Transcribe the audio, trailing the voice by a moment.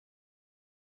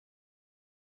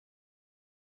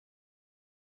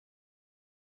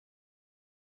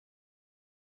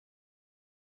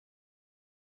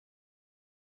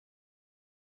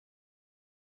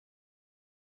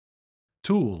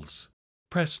Tools.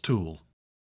 Press tool.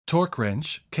 Torque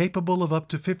wrench capable of up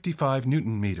to 55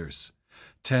 Newton meters.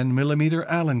 10 mm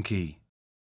Allen key.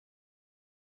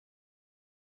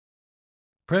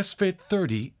 Press fit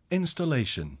 30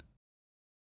 installation.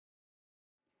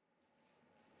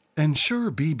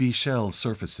 Ensure BB shell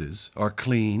surfaces are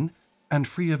clean and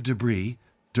free of debris,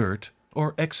 dirt,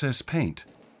 or excess paint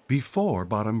before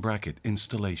bottom bracket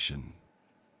installation.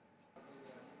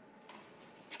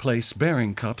 Place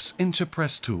bearing cups into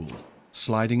press tool,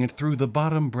 sliding it through the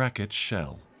bottom bracket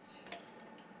shell.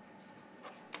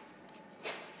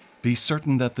 Be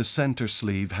certain that the center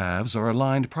sleeve halves are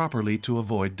aligned properly to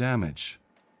avoid damage.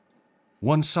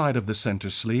 One side of the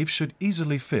center sleeve should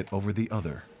easily fit over the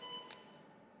other.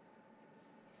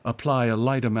 Apply a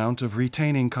light amount of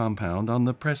retaining compound on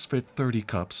the press fit 30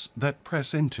 cups that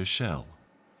press into shell.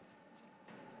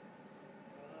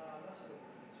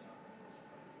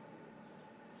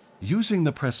 Using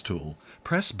the press tool,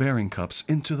 press bearing cups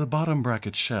into the bottom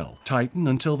bracket shell. Tighten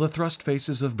until the thrust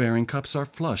faces of bearing cups are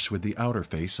flush with the outer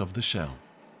face of the shell.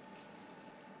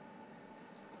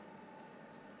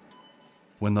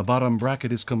 When the bottom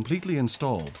bracket is completely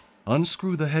installed,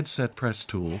 unscrew the headset press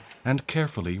tool and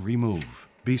carefully remove.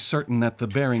 Be certain that the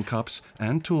bearing cups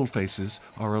and tool faces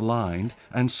are aligned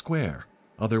and square.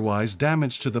 Otherwise,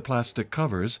 damage to the plastic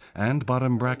covers and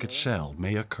bottom bracket shell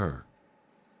may occur.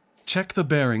 Check the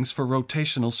bearings for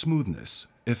rotational smoothness.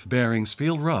 If bearings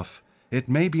feel rough, it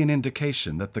may be an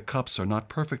indication that the cups are not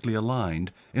perfectly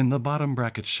aligned in the bottom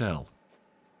bracket shell.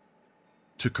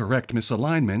 To correct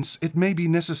misalignments, it may be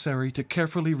necessary to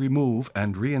carefully remove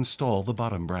and reinstall the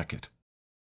bottom bracket.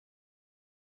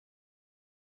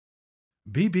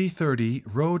 BB30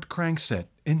 Road Crankset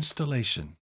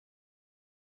installation.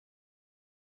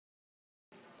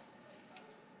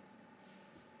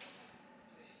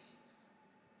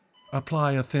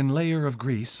 Apply a thin layer of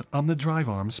grease on the drive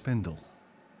arm spindle.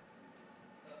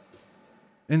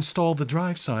 Install the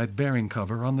drive side bearing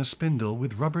cover on the spindle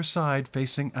with rubber side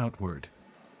facing outward.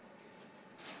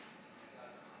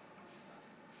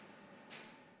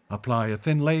 Apply a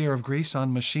thin layer of grease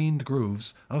on machined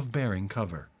grooves of bearing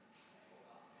cover.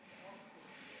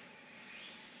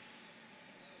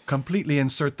 Completely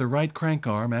insert the right crank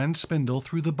arm and spindle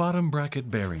through the bottom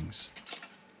bracket bearings.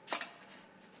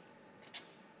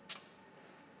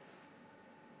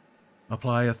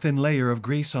 Apply a thin layer of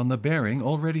grease on the bearing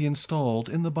already installed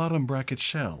in the bottom bracket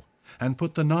shell and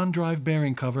put the non-drive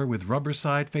bearing cover with rubber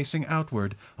side facing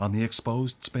outward on the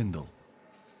exposed spindle.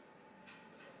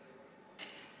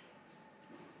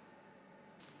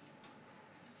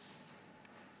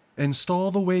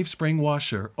 Install the wave spring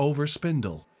washer over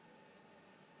spindle.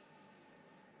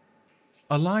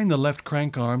 Align the left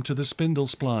crank arm to the spindle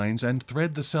splines and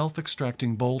thread the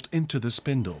self-extracting bolt into the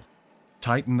spindle.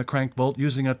 Tighten the crank bolt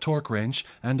using a torque wrench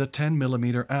and a 10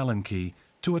 mm Allen key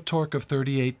to a torque of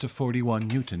 38 to 41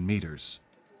 Newton meters.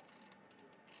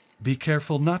 Be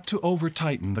careful not to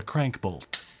over-tighten the crank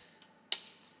bolt.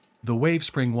 The wave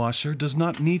spring washer does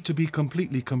not need to be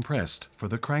completely compressed for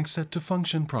the crankset to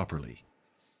function properly.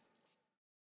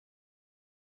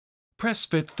 Press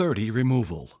fit 30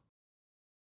 removal.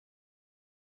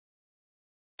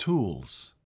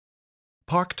 Tools.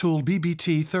 Park Tool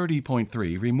BBT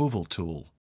 30.3 removal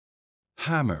tool.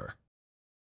 Hammer.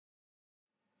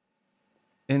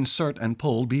 Insert and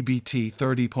pull BBT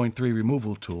 30.3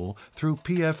 removal tool through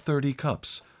PF30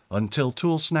 cups until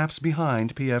tool snaps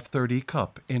behind PF30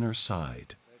 cup inner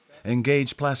side.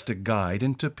 Engage plastic guide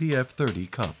into PF30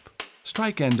 cup.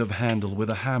 Strike end of handle with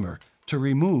a hammer to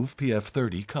remove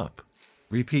PF30 cup.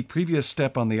 Repeat previous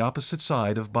step on the opposite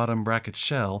side of bottom bracket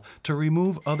shell to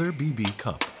remove other BB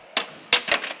cup.